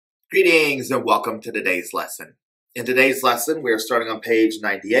Greetings and welcome to today's lesson. In today's lesson, we are starting on page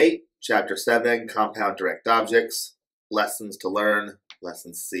 98, chapter 7, Compound Direct Objects, Lessons to Learn,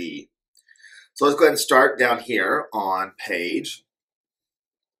 Lesson C. So let's go ahead and start down here on page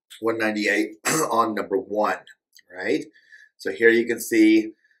 198 on number 1, right? So here you can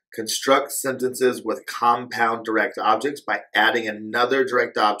see construct sentences with compound direct objects by adding another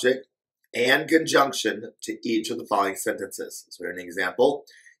direct object and conjunction to each of the following sentences. So here's an example.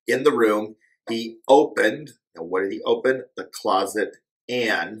 In the room, he opened, and what did he open? The closet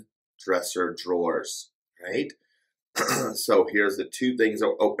and dresser drawers, right? So here's the two things that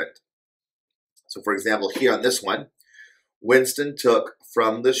were opened. So for example, here on this one, Winston took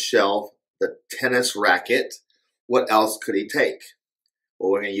from the shelf the tennis racket. What else could he take?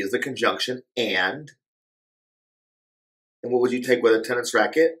 Well, we're going to use the conjunction and what would you take with a tennis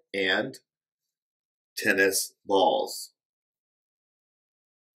racket? And tennis balls.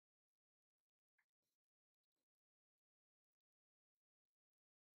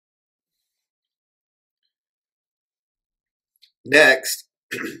 Next,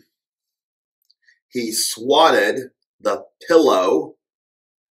 he swatted the pillow,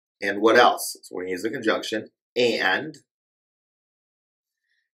 and what else? So we're going to use the conjunction, and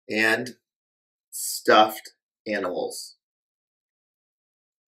stuffed animals.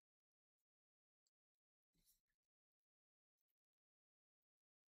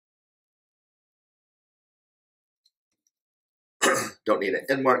 Don't need an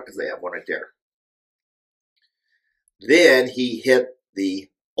end mark because they have one right there. Then he hit the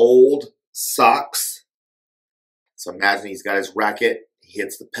old socks. So imagine he's got his racket. He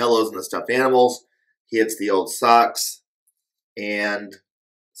hits the pillows and the stuffed animals. He hits the old socks and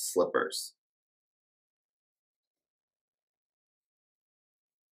slippers.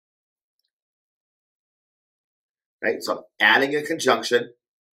 Right? So I'm adding a conjunction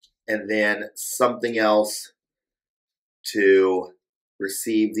and then something else to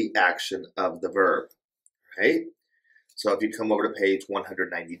receive the action of the verb. Right? So if you come over to page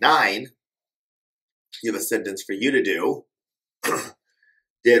 199, you have a sentence for you to do.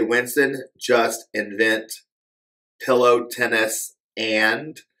 Did Winston just invent pillow tennis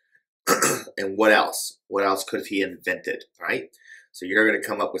and what else? What else could he invented, right? So you're going to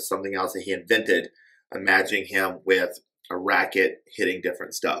come up with something else that he invented, imagining him with a racket hitting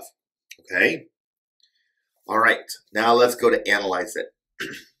different stuff, okay? All right, now let's go to analyze it.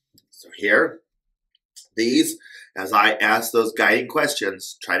 So here, these, as I ask those guiding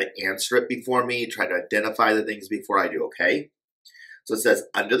questions, try to answer it before me, try to identify the things before I do, okay? So it says,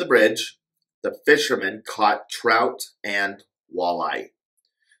 under the bridge, the fisherman caught trout and walleye.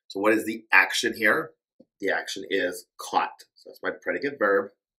 So what is the action here? The action is caught. So that's my predicate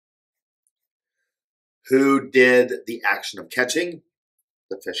verb. Who did the action of catching?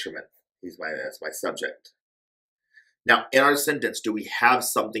 The fisherman. That's my subject. Now, in our sentence, do we have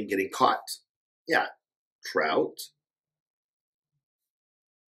something getting caught? Yeah, trout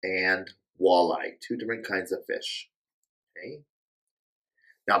and walleye, two different kinds of fish. Okay.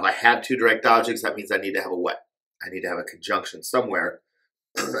 Now, if I have two direct objects, that means I need to have a what? I need to have a conjunction somewhere,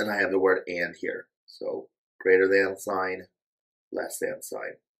 and I have the word and here. So, greater than sign, less than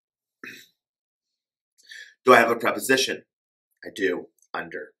sign. Do I have a preposition? I do.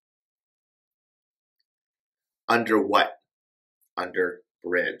 Under. Under what? Under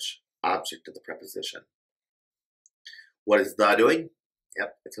bridge. Object of the preposition. What is the doing?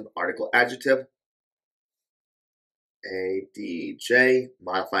 Yep, it's an article adjective. ADJ,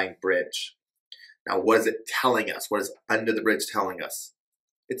 modifying bridge. Now, what is it telling us? What is under the bridge telling us?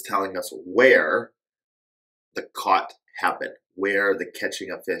 It's telling us where the caught happened, where the catching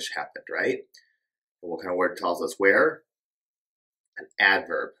of fish happened, right? And what kind of word tells us where? An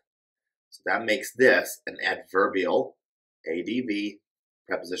adverb. So that makes this an adverbial, ADV,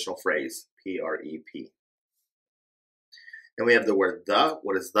 prepositional phrase, PREP. And we have the word the.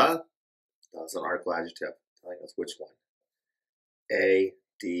 What is the? That's an article adjective, telling us which one.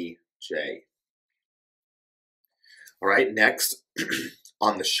 ADJ. All right, next,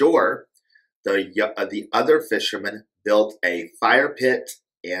 on the shore, the other fisherman built a fire pit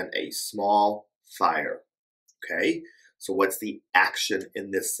and a small fire. Okay, so what's the action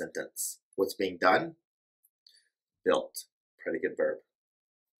in this sentence? What's being done? Built, predicate verb.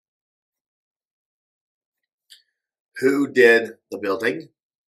 Who did the building?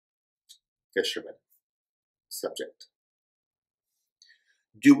 Fisherman, subject.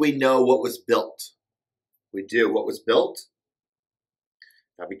 Do we know what was built? We do. What was built?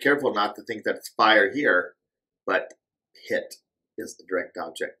 Now be careful not to think that it's fire here, but pit is the direct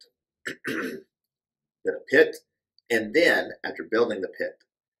object. Built a pit, and then after building the pit,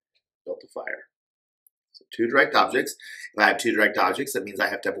 built a fire. So two direct objects. If I have two direct objects, that means I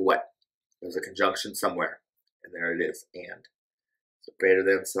have to have a what? There's a conjunction somewhere. And there it is, and. So greater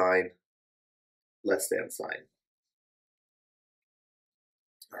than sign, less than sign.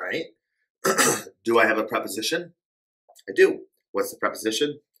 All right. Do I have a preposition? I do. What's the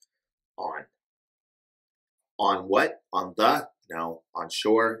preposition? On. On what? On the? No. On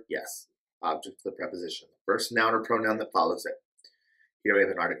shore? Yes. Object of the preposition. The first noun or pronoun that follows it. Here we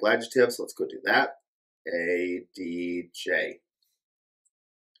have an article adjective, so let's go do that. ADJ.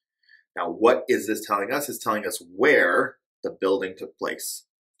 Now, what is this telling us? It's telling us where the building took place.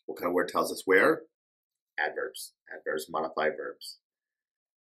 What kind of word tells us where? Adverbs. Adverbs modify verbs.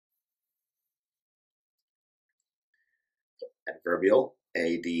 Adverbial,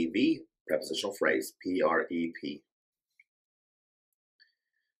 ADV, prepositional phrase, PREP.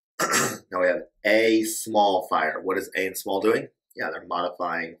 Now we have a small fire. What is a and small doing? Yeah, they're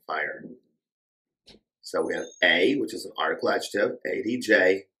modifying fire. So we have a, which is an article adjective,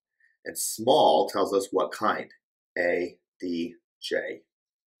 ADJ, and small tells us what kind, ADJ.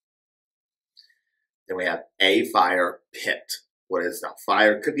 Then we have a fire pit. What is that?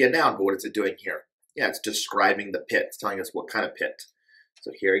 Fire could be a noun, but what is it doing here? Yeah, it's describing the pit. It's telling us what kind of pit.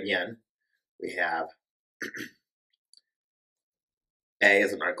 So here again, we have a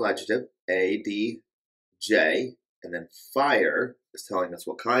as an article adjective, ADJ, and then fire is telling us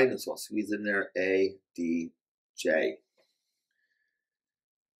what kind, and so I'll squeeze in there, ADJ.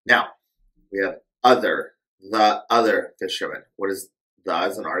 Now, we have other, the other fisherman. What is the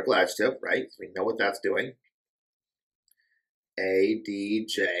as an article adjective, right? So we know what that's doing.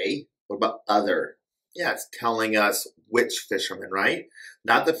 ADJ. What about other? Yeah, it's telling us which fisherman, right?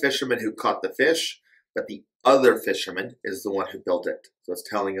 Not the fisherman who caught the fish, but the other fisherman is the one who built it. So it's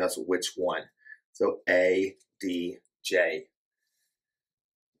telling us which one. So ADJ.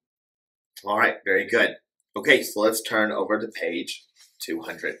 All right, very good. Okay, so let's turn over to page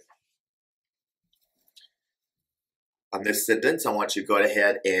 200. On this sentence, I want you to go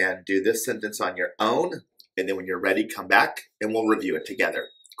ahead and do this sentence on your own, and then when you're ready, come back and we'll review it together.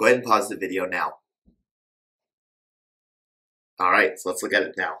 Go ahead and pause the video now. All right, so let's look at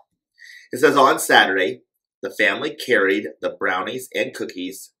it now. It says, on Saturday, the family carried the brownies and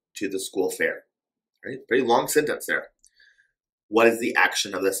cookies to the school fair. All right, pretty long sentence there. What is the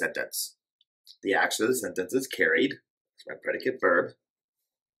action of the sentence? The action of the sentence is carried. It's my predicate verb.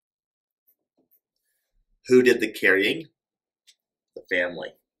 Who did the carrying? The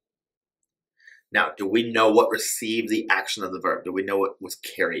family. Now, do we know what received the action of the verb? Do we know what was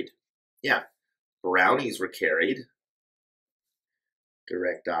carried? Yeah, brownies were carried.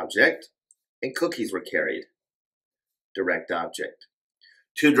 Direct object. And cookies were carried. Direct object.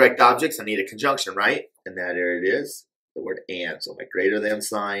 Two direct objects, I need a conjunction, right? And that there it is, the word and. So my greater than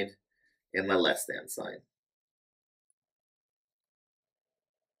sign and my less than sign.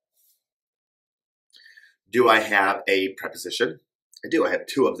 Do I have a preposition? I do. I have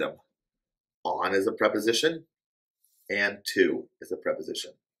two of them. On is a preposition, and to is a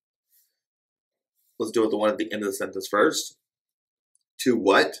preposition. Let's do it the one at the end of the sentence first. To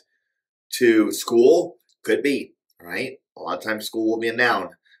what? To school? Could be, right? A lot of times school will be a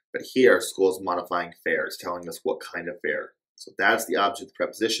noun, but here school is modifying fair. It's telling us what kind of fair. So that's the object of the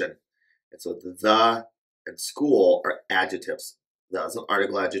preposition. And so the and school are adjectives. The is an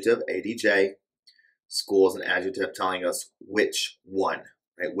article adjective, ADJ. School is an adjective telling us which one,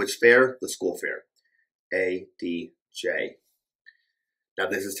 right? Which fair? The school fair. ADJ. Now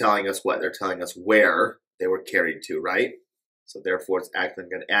this is telling us what? They're telling us where they were carried to, right? So therefore it's acting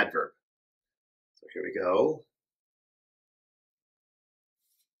like an adverb. So here we go.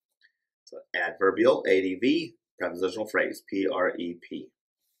 So adverbial, ADV, prepositional phrase, PREP.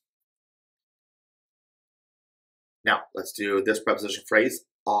 Now let's do this prepositional phrase.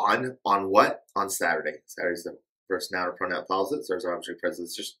 On what? On Saturday. Saturday is the first noun or pronoun that follows it. So there's our object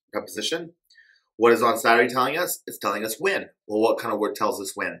preposition. What is on Saturday telling us? It's telling us when. Well, what kind of word tells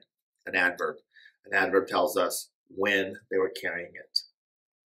us when? An adverb. An adverb tells us when they were carrying it.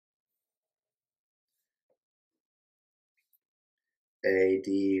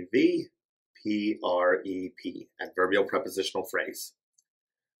 ADV, PREP, adverbial prepositional phrase.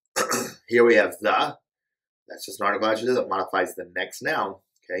 Here we have the. That's just an article adjective that modifies the next noun.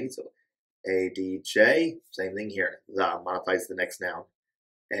 Okay, so ADJ, same thing here. The modifies the next noun.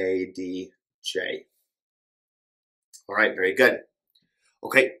 ADJ. All right, very good.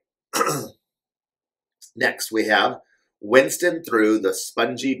 Okay. Next, we have Winston threw the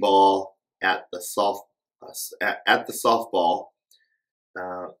spongy ball at the softball and the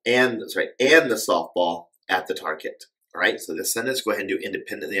softball at the target. All right, so this sentence, go ahead and do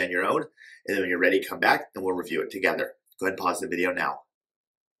independently on your own. And then when you're ready, come back and we'll review it together. Go ahead and pause the video now.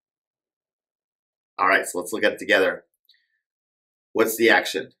 All right, so let's look at it together. What's the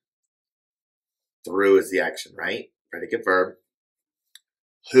action? Threw is the action, right? Predicate verb.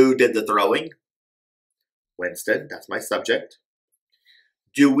 Who did the throwing? Winston, that's my subject.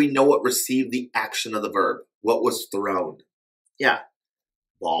 Do we know what received the action of the verb? What was thrown? Yeah,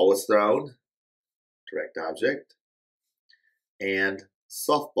 ball was thrown, direct object, and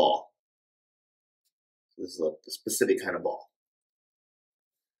softball. This is a specific kind of ball.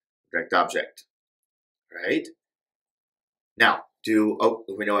 Direct object, right? Now,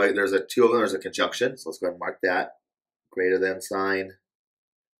 we know there's two of them, there's a conjunction, so let's go ahead and mark that. Greater than sign,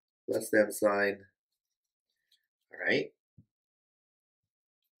 less than sign, all right?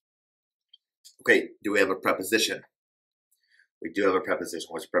 Okay, do we have a preposition? We do have a preposition.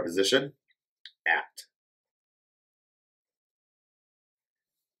 What's a preposition? At.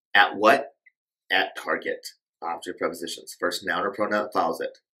 At what? At target. Object prepositions. First noun or pronoun that follows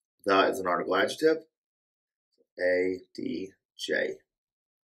it. The is an article adjective. A, D, J.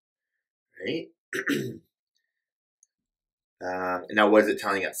 Right? Now, what is it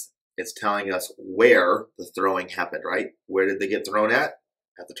telling us? It's telling us where the throwing happened, right? Where did they get thrown at?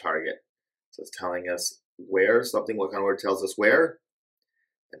 At the target. So it's telling us where something, what kind of word tells us where?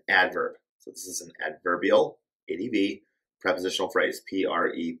 An adverb. So this is an adverbial, ADV, prepositional phrase,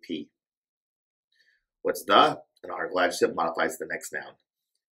 PREP. What's the? An article adjective modifies the next noun.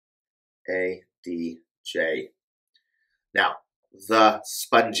 A, D, J. Now, the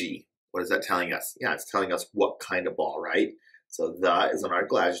spongy. What is that telling us? Yeah, it's telling us what kind of ball, right? So the is an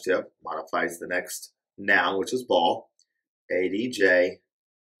article adjective, modifies the next noun, which is ball. A, D, J.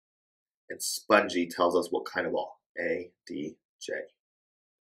 And spongy tells us what kind of ball. A, D, J.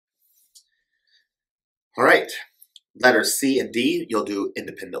 All right. Letters C and D, you'll do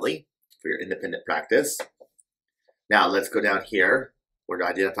independently for your independent practice. Now, let's go down here. We're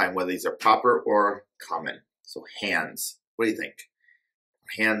identifying whether these are proper or common. So hands. What do you think?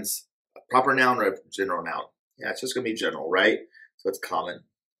 Hands, a proper noun or a general noun? Yeah, it's just going to be general, right? So it's common.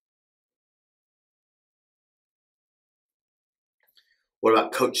 What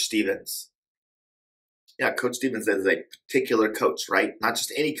about Coach Stevens? Yeah, Coach Stevens is a particular coach, right? Not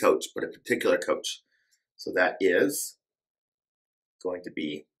just any coach, but a particular coach. So that is going to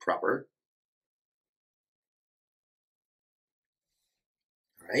be proper.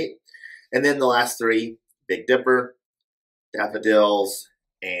 All right. And then the last three, Big Dipper, daffodils,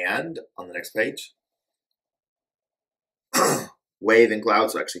 and on the next page, wave and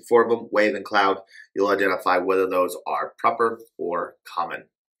cloud. So actually 4 of them, wave and cloud. You'll identify whether those are proper or common.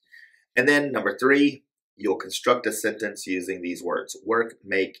 And then number 3, you'll construct a sentence using these words: work,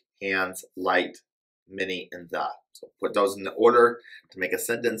 make, hands, light, many, and the. So put those in the order to make a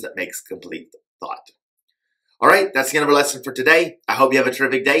sentence that makes complete thought. All right, that's the end of our lesson for today. I hope you have a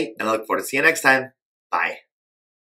terrific day, and I look forward to seeing you next time. Bye.